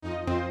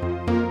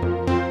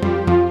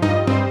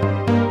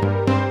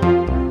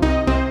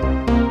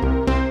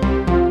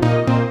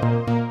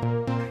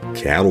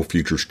Cattle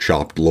futures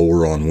chopped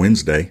lower on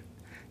Wednesday.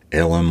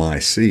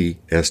 LMIC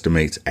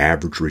estimates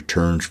average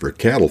returns for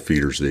cattle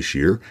feeders this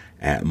year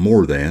at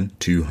more than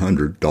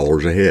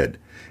 $200 a head.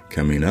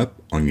 Coming up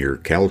on your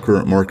Cattle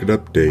Current Market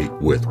Update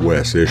with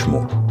Wes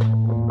Ishmael.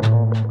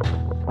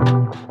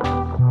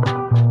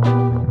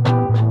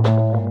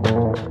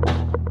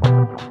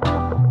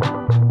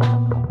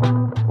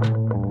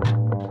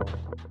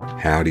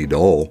 Howdy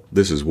doll,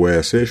 this is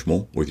Wes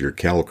Ishmael with your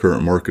Cattle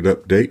Current Market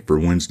Update for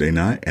Wednesday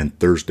night and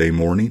Thursday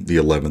morning, the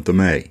 11th of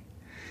May.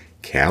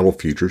 Cattle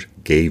futures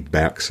gave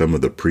back some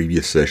of the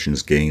previous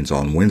session's gains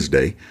on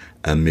Wednesday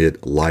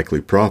amid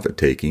likely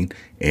profit-taking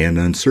and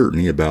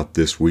uncertainty about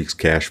this week's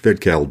cash-fed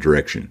cattle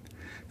direction.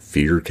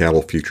 Feeder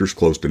cattle futures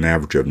closed an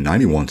average of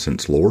 91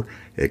 cents lower,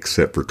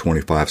 except for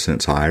 25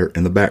 cents higher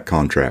in the back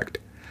contract.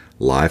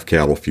 Live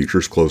cattle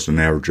futures closed an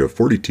average of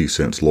 42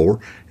 cents lower,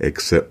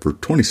 except for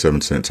 27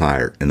 cents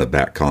higher in the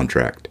back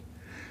contract.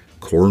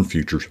 Corn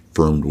futures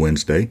firmed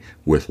Wednesday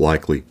with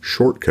likely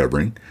short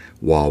covering,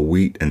 while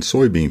wheat and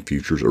soybean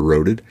futures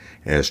eroded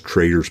as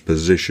traders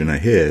position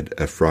ahead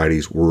of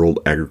Friday's world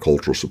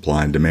agricultural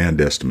supply and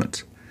demand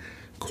estimates.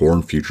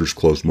 Corn futures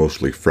closed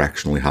mostly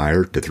fractionally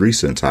higher to 3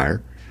 cents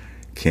higher.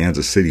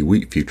 Kansas City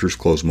wheat futures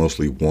closed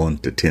mostly 1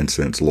 to 10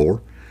 cents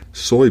lower.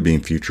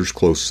 Soybean futures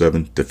closed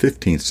 7 to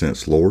 15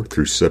 cents lower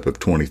through SIP of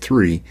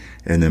 23,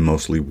 and then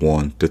mostly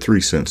 1 to 3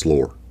 cents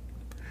lower.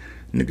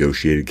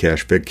 Negotiated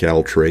cash-fed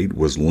cattle trade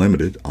was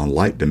limited on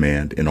light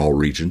demand in all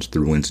regions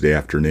through Wednesday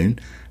afternoon,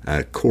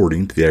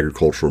 according to the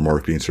Agricultural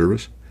Marketing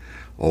Service.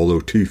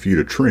 Although too few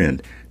to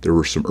trend, there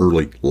were some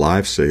early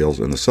live sales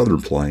in the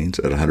Southern Plains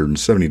at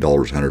 $170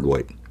 a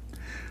hundredweight.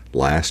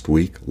 Last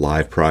week,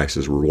 live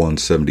prices were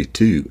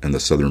 $172 in the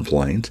Southern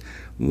Plains,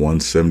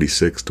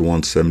 $176 to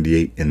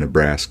 $178 in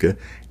Nebraska,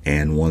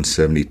 and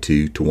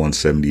 $172 to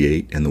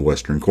 $178 in the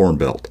Western Corn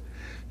Belt.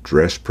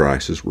 Dress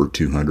prices were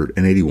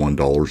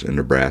 $281 in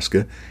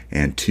Nebraska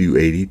and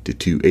 $280 to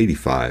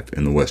 $285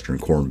 in the Western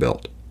Corn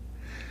Belt.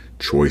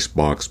 Choice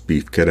box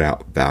beef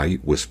cutout value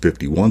was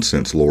 51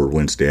 cents lower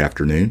Wednesday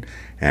afternoon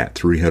at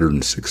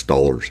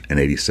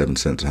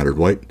 $306.87 a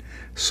hundredweight.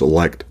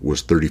 Select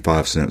was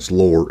 35 cents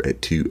lower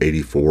at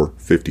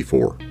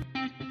 $284.54.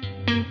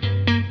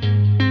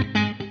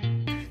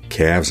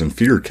 Calves and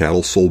feeder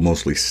cattle sold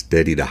mostly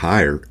steady to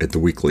higher at the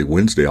weekly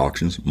Wednesday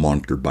auctions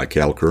monitored by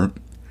Cattle Current.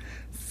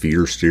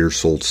 Feeder steers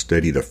sold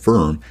steady to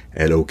firm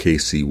at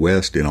OKC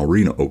West in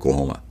Alrena,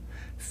 Oklahoma.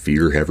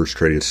 Feeder heifers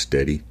traded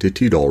steady to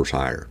 $2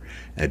 higher.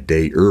 A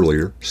day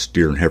earlier,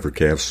 steer and heifer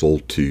calves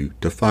sold $2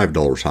 to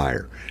 $5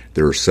 higher.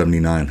 There are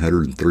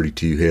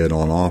 7,932 head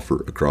on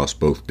offer across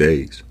both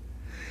days.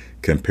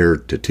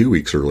 Compared to 2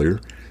 weeks earlier,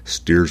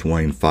 steers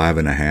weighing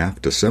 5.5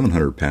 to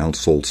 700 pounds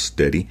sold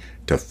steady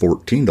to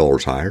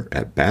 $14 higher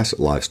at Bassett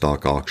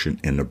Livestock Auction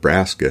in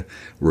Nebraska,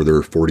 where there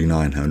are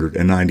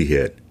 4,990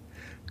 head.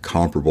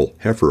 Comparable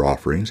heifer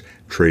offerings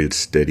traded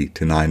steady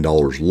to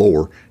 $9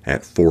 lower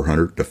at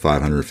 400 to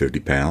 550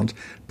 pounds,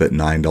 but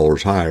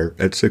 $9 higher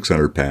at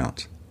 600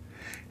 pounds.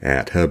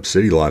 At Hub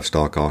City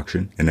Livestock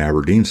Auction in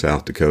Aberdeen,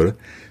 South Dakota,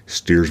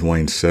 steers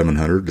weighing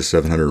 700 to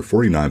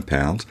 749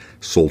 pounds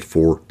sold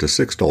 $4 to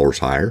 $6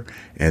 higher,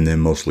 and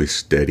then mostly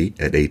steady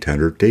at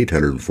 800 to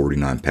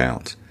 849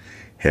 pounds.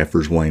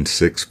 Heifers weighing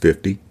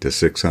 650 to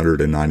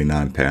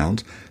 699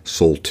 pounds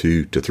sold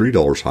 $2 to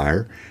 $3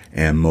 higher,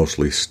 and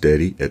mostly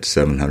steady at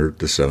 700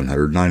 to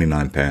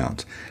 799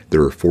 pounds.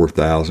 There are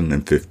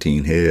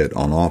 4,015 head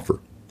on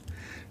offer.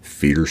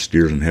 Feeder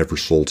steers and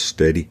heifers sold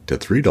steady to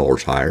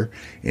 $3 higher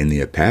in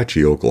the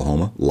Apache,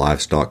 Oklahoma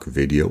livestock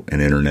video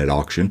and internet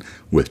auction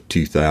with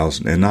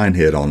 2,009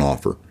 head on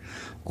offer.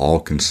 All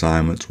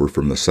consignments were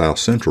from the South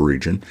Central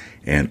region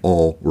and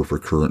all were for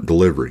current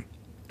delivery.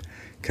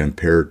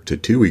 Compared to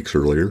 2 weeks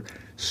earlier,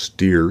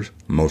 steers,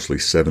 mostly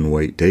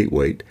 7-weight to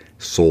 8-weight,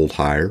 sold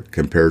higher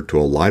compared to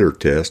a lighter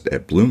test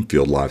at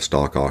Bloomfield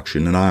Livestock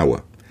Auction in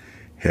Iowa.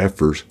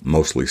 Heifers,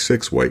 mostly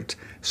 6 weights,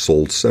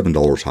 sold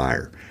 $7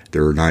 higher.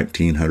 There are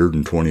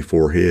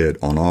 1,924 head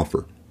on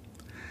offer.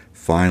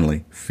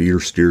 Finally,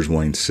 feeder steers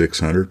weighing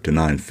 600 to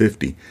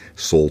 950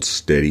 sold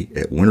steady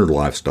at Winter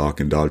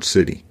Livestock in Dodge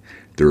City.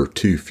 There are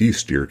too few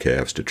steer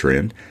calves to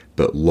trend,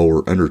 but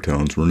lower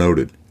undertones were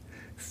noted.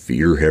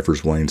 Feeder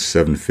heifers weighing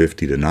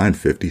 750 to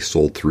 950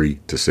 sold $3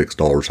 to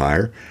 $6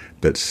 higher,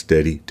 but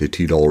steady to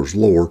 $2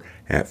 lower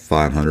at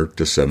 500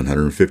 to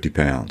 750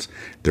 pounds.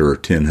 There are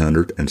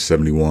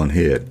 1,071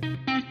 head.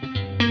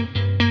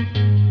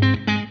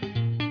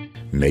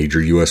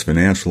 Major U.S.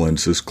 financial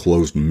indices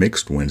closed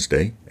mixed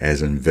Wednesday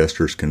as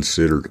investors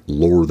considered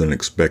lower than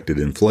expected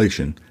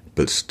inflation,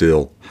 but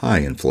still high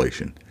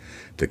inflation.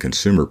 The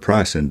Consumer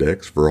Price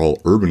Index for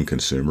all urban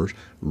consumers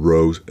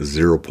rose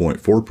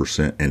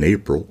 0.4% in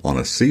April on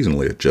a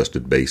seasonally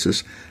adjusted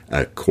basis,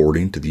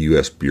 according to the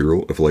U.S.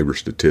 Bureau of Labor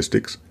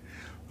Statistics.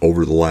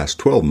 Over the last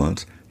 12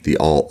 months, the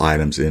All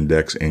Items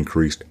Index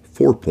increased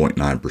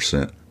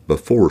 4.9%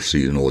 before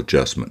seasonal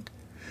adjustment.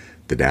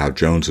 The Dow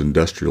Jones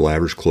Industrial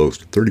Average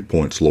closed 30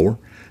 points lower,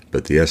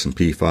 but the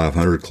S&P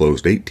 500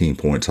 closed 18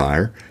 points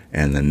higher,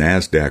 and the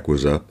NASDAQ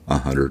was up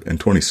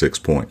 126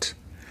 points.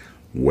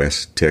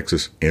 West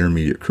Texas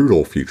Intermediate crude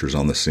oil futures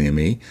on the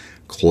CME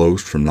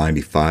closed from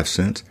 95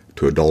 cents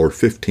to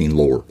 $1.15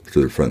 lower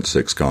through the front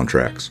 6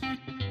 contracts.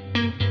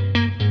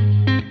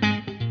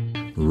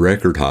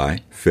 Record high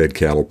fed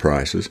cattle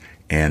prices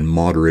and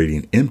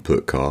moderating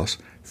input costs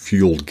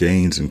fueled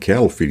gains in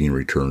cattle feeding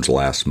returns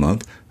last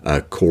month,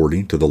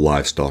 according to the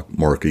Livestock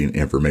Marketing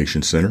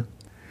Information Center.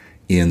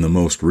 In the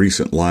most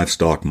recent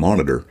Livestock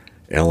Monitor,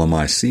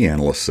 LMIC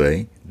analysts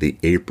say the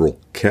April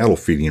cattle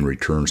feeding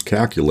returns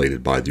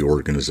calculated by the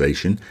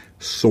organization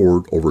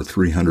soared over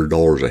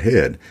 $300 a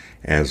head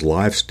as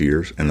live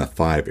steers in the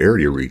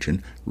 5-area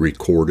region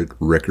recorded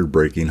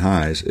record-breaking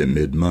highs at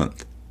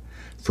mid-month.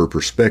 For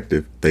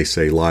perspective, they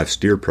say live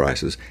steer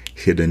prices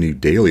hit a new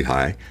daily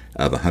high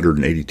of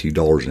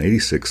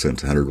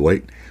 $182.86 a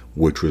hundredweight,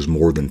 which was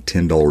more than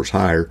 $10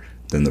 higher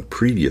than the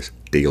previous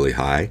daily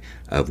high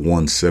of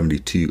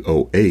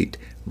 $172.08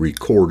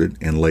 recorded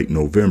in late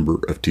November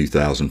of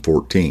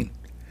 2014.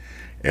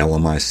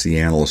 LMIC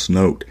analysts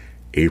note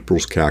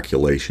April's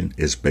calculation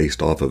is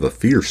based off of a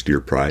feeder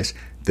steer price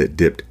that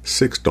dipped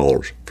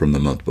 $6 from the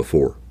month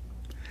before.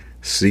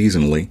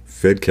 Seasonally,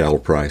 fed cattle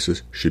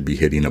prices should be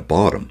hitting a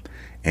bottom,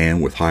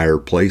 and with higher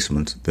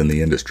placements than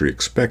the industry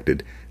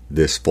expected,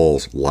 this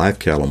fall's live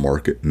cattle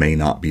market may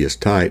not be as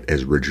tight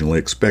as originally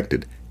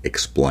expected,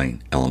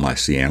 explain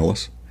LMIC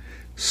analysts.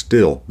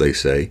 Still, they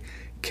say,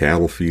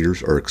 cattle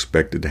feeders are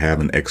expected to have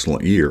an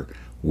excellent year,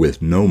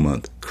 with no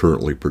month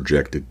currently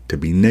projected to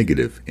be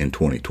negative in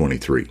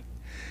 2023.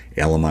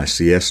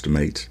 LMIC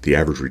estimates the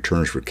average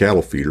returns for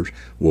cattle feeders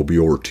will be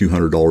over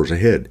 $200 a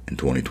head in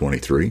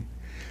 2023.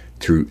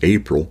 Through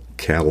April,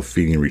 cattle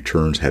feeding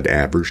returns had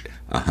averaged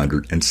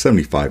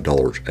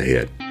 $175 a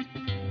head.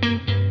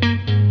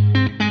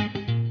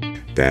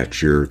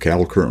 That's your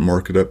cattle current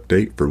market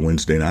update for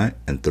Wednesday night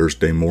and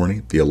Thursday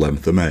morning, the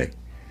 11th of May.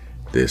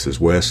 This is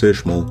Wes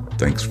Ishmael.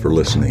 Thanks for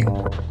listening.